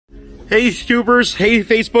Hey YouTubers, hey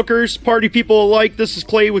Facebookers, party people alike, this is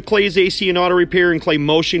Clay with Clay's AC and Auto Repair and Clay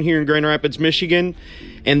Motion here in Grand Rapids, Michigan,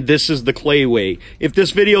 and this is the Clay Way. If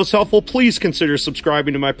this video is helpful, please consider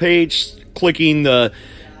subscribing to my page, clicking the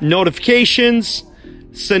notifications,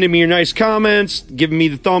 sending me your nice comments, giving me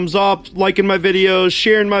the thumbs up, liking my videos,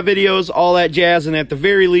 sharing my videos, all that jazz, and at the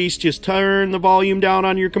very least, just turn the volume down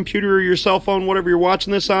on your computer or your cell phone, whatever you're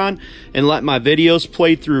watching this on, and let my videos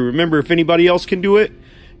play through. Remember, if anybody else can do it,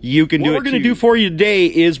 you can do it. What we're going to do for you today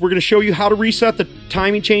is we're going to show you how to reset the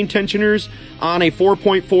timing chain tensioners on a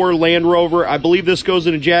 4.4 Land Rover. I believe this goes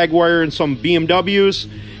in a Jaguar and some BMWs.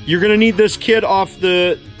 You're going to need this kit off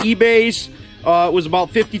the eBays. It was about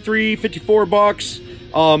 54 bucks.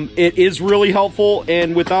 It is really helpful,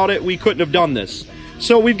 and without it, we couldn't have done this.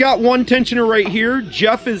 So we've got one tensioner right here.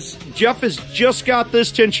 Jeff has just got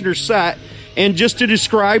this tensioner set, and just to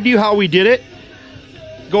describe to you how we did it,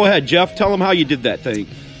 go ahead, Jeff. Tell them how you did that thing.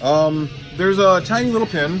 There's a tiny little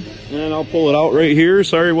pin, and I'll pull it out right here.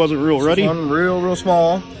 Sorry, it wasn't real ready. One real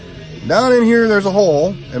small. Down in here, there's a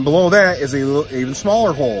hole, and below that is a even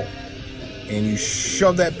smaller hole. And you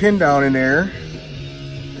shove that pin down in there,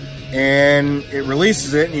 and it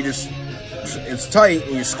releases it, and it's tight,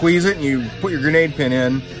 and you squeeze it, and you put your grenade pin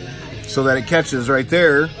in so that it catches right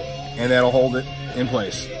there, and that'll hold it in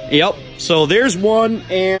place. Yep. So there's one,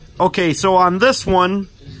 and okay, so on this one,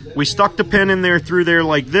 we stuck the pin in there through there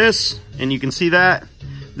like this, and you can see that.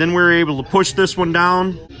 Then we were able to push this one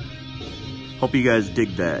down. Hope you guys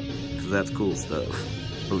dig that, because that's cool stuff.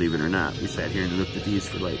 Believe it or not, we sat here and looked at these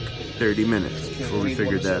for like 30 minutes before we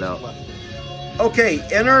figured that out. Okay,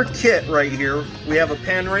 in our kit right here, we have a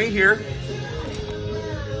pin right here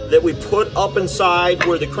that we put up inside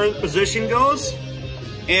where the crank position goes.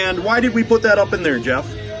 And why did we put that up in there,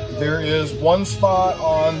 Jeff? There is one spot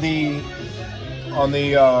on the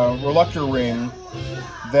reluctor ring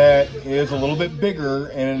that is a little bit bigger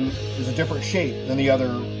and is a different shape than the other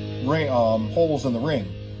ring, holes in the ring,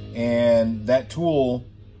 and that tool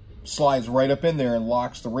slides right up in there and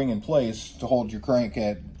locks the ring in place to hold your crank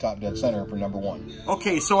at top dead center for number one.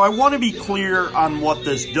 Okay, so I want to be clear on what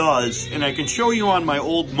this does, and I can show you on my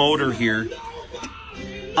old motor here.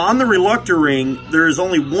 On the reluctor ring, there is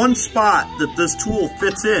only one spot that this tool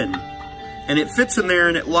fits in, and it fits in there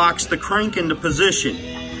and it locks the crank into position.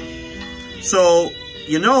 So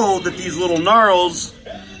you know that these little gnarls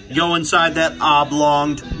go inside that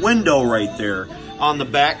oblonged window right there on the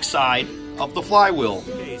back side of the flywheel.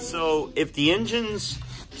 Okay, so if the engine's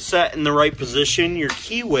set in the right position, your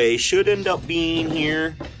keyway should end up being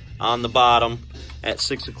here on the bottom at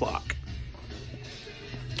 6 o'clock.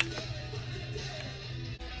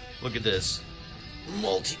 Look at this.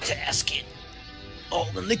 Multitasking.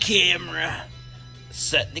 Holding the camera.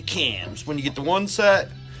 Setting the cams. When you get the one set,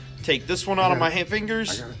 take this one out of my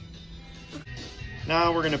fingers.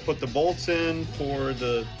 Now we're going to put the bolts in for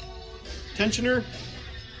the tensioner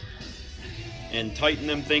and tighten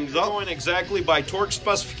them things up. Going exactly by torque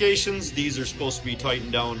specifications, these are supposed to be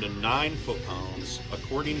tightened down to 9 foot-pounds,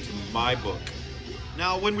 according to my book.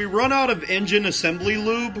 Now, when we run out of engine assembly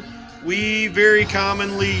lube, we very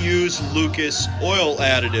commonly use Lucas oil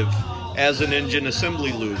additive as an engine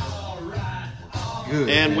assembly lube. Good.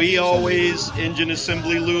 And we always engine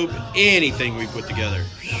assembly lube anything we put together.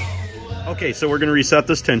 Okay, so we're going to reset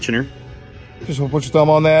this tensioner. Just put your thumb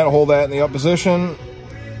on that, hold that in the up position,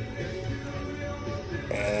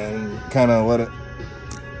 and kind of let it.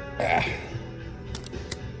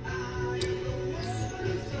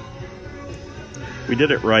 We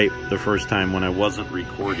did it right the first time when I wasn't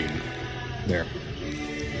recording. There.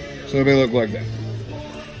 So it may look like that.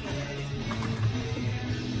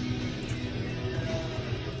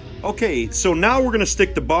 Okay, so now we're going to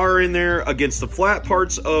stick the bar in there against the flat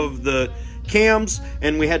parts of the cams,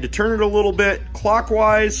 and we had to turn it a little bit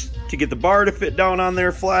clockwise to get the bar to fit down on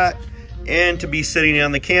there flat and to be sitting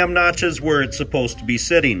on the cam notches where it's supposed to be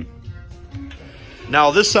sitting.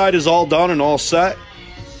 Now this side is all done and all set,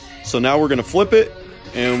 so now we're going to flip it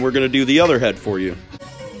and we're going to do the other head for you.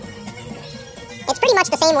 It's pretty much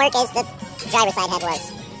the same work as the driver's side head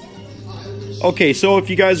was. Okay, so if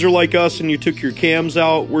you guys are like us and you took your cams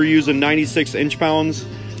out, we're using 96 inch-pounds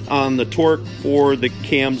on the torque for the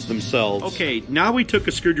cams themselves. Okay, now we took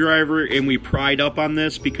a screwdriver and we pried up on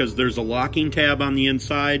this because there's a locking tab on the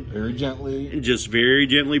inside. Very gently. And just very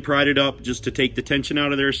gently pried it up just to take the tension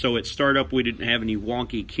out of there so at startup we didn't have any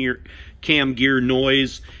wonky cam gear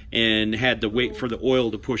noise and had to wait for the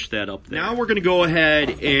oil to push that up there. Now we're going to go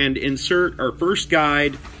ahead and insert our first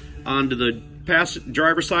guide onto the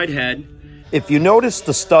driver's side head. If you notice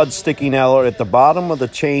the stud sticking out at the bottom of the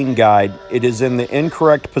chain guide, it is in the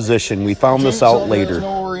incorrect position. We found this out later. There's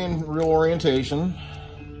no real orientation.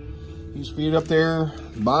 Use feet up there,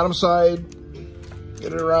 bottom side,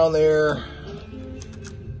 get it around there.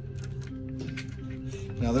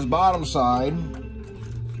 Now this bottom side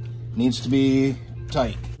needs to be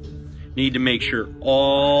tight. Need to make sure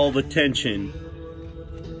all the tension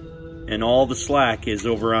and all the slack is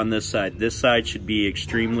over on this side. This side should be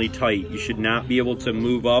extremely tight. You should not be able to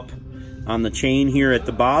move up on the chain here at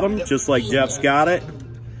the bottom, just like Jeff's got it.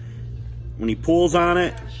 When he pulls on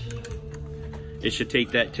it, it should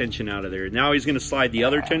take that tension out of there. Now he's gonna slide the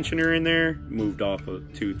other tensioner in there, moved off a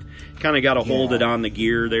tooth. Kind of gotta hold it on the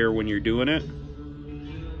gear there when you're doing it.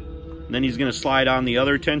 And then he's gonna slide on the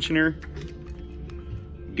other tensioner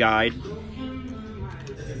guide.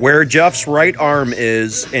 Where Jeff's right arm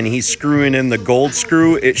is, and he's screwing in the gold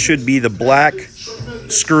screw, it should be the black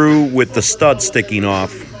screw with the stud sticking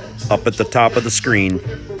off up at the top of the screen.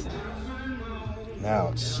 Now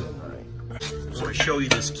it's sitting right. So to show you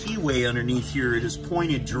this keyway underneath here, it is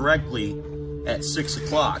pointed directly at 6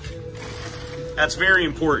 o'clock. That's very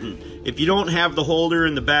important. If you don't have the holder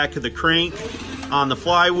in the back of the crank on the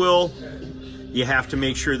flywheel, you have to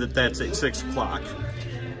make sure that that's at 6 o'clock.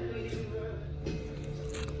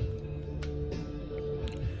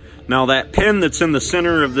 Now that pin that's in the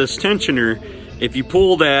center of this tensioner, if you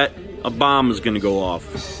pull that, a bomb is going to go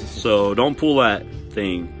off. So don't pull that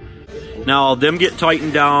thing. Now them get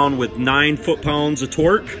tightened down with 9 foot-pounds of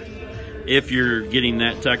torque, if you're getting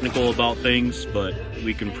that technical about things, but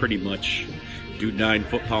we can pretty much do 9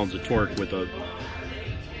 foot-pounds of torque with a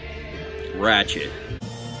ratchet.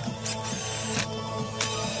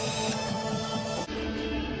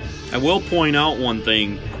 I will point out one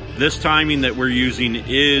thing. This timing that we're using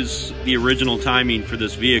is the original timing for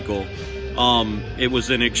this vehicle. It was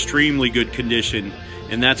in extremely good condition,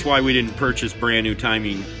 and that's why we didn't purchase brand new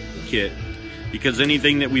timing kit, because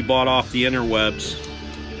anything that we bought off the interwebs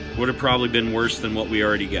would have probably been worse than what we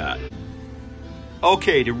already got.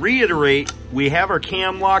 Okay, to reiterate, we have our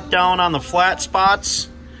cam locked down on the flat spots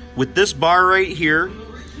with this bar right here.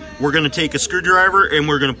 We're going to take a screwdriver and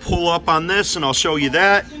we're going to pull up on this, and I'll show you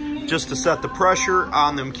that, just to set the pressure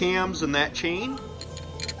on them cams and that chain.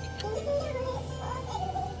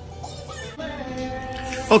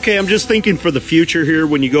 Okay, I'm just thinking for the future here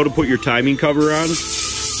when you go to put your timing cover on.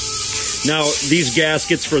 Now, these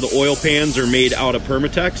gaskets for the oil pans are made out of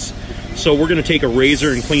Permatex, so we're going to take a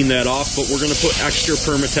razor and clean that off, but we're going to put extra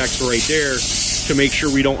Permatex right there to make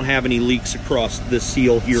sure we don't have any leaks across this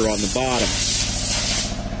seal here on the bottom.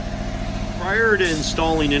 Prior to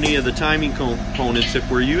installing any of the timing components, if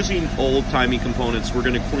we're using old timing components, we're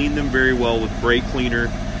going to clean them very well with brake cleaner.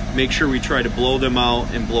 Make sure we try to blow them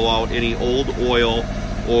out and blow out any old oil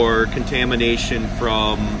or contamination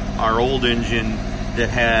from our old engine that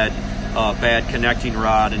had bad connecting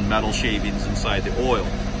rod and metal shavings inside the oil.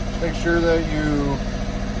 Make sure that you,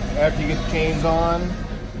 after you get the chains on,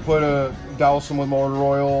 put a douse them with motor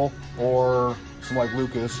oil or some like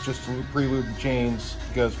Lucas, just to pre-lube the chains,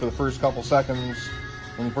 because for the first couple seconds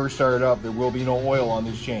when you first start it up, there will be no oil on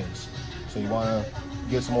these chains. So you want to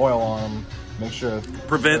get some oil on them. Make sure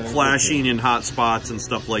prevent flashing in hot spots and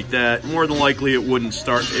stuff like that. More than likely it wouldn't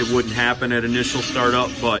happen at initial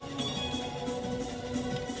startup, but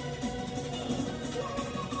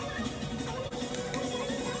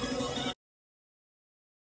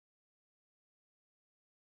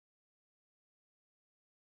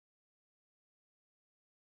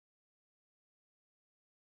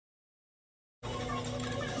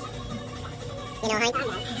you know, Hank?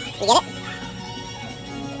 You get it?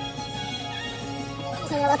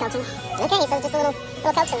 So a little coaxing. Okay, so just a little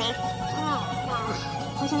coaxing there.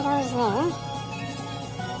 Tension goes there.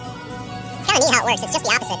 It's kind of neat how it works. It's just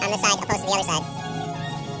the opposite on this side opposed to the other side.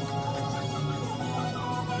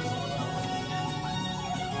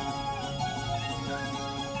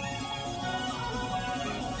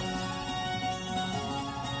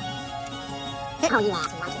 Oh, you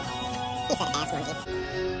ass monkey. He said ass monkey.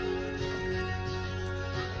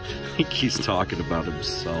 I think he's talking about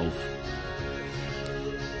himself.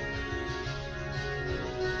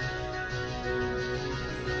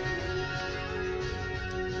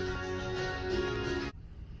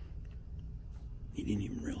 He didn't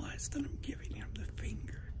even realize that I'm giving him the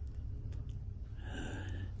finger.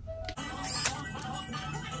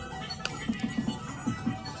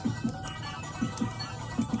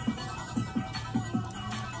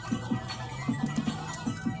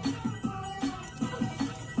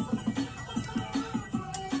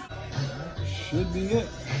 should be it.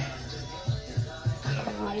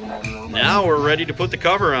 Now we're ready to put the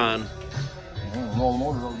cover on. Yeah, roll the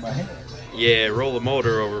motor over by hand. Yeah, roll the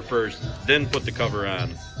motor over first, then put the cover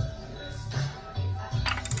on.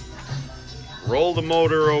 Roll the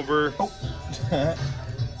motor over Oh.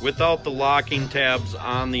 without the locking tabs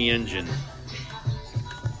on the engine.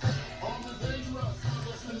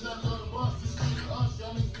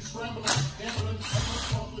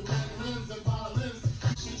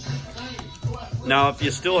 Now, if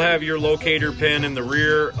you still have your locator pin in the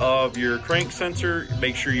rear of your crank sensor,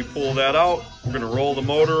 make sure you pull that out. We're going to roll the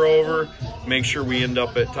motor over, make sure we end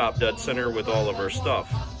up at top dead center with all of our stuff.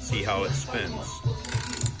 See how it spins.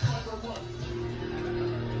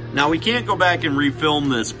 Now, we can't go back and refilm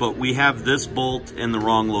this, but we have this bolt in the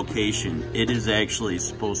wrong location. It is actually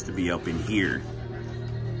supposed to be up in here.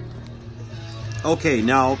 Okay,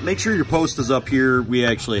 now make sure your post is up here. We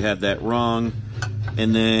actually had that wrong.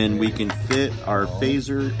 And then we can fit our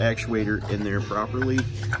phaser actuator in there properly.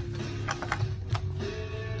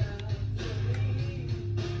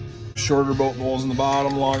 Shorter bolt goes in the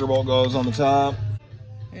bottom, longer bolt goes on the top.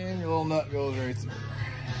 And your little nut goes right through.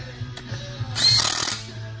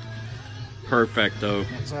 Perfecto.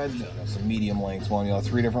 That's a medium length one, you know,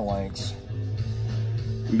 3 different lengths.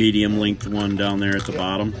 Medium length one down there at the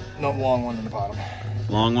bottom. No, long one in the bottom.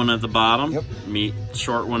 Long one at the bottom. Yep.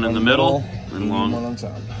 Short one in the middle. And long one on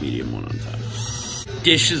top. Medium one on top.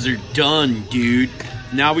 Dishes are done, dude.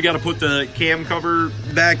 Now we got to put the cam cover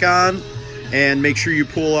back on and make sure you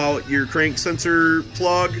pull out your crank sensor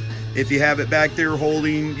plug if you have it back there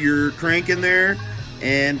holding your crank in there,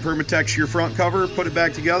 and Permatex your front cover, put it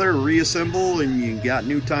back together, reassemble, and you got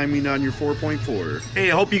new timing on your 4.4.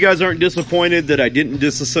 Hey, I hope you guys aren't disappointed that I didn't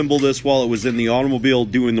disassemble this while it was in the automobile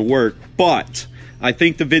doing the work, but I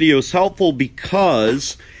think the video is helpful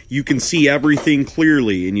because you can see everything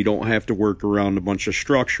clearly and you don't have to work around a bunch of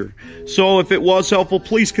structure. So if it was helpful,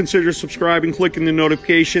 please consider subscribing, clicking the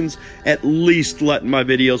notifications, at least letting my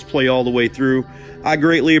videos play all the way through. I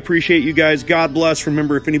greatly appreciate you guys. God bless.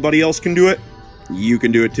 Remember, if anybody else can do it, you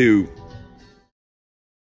can do it too.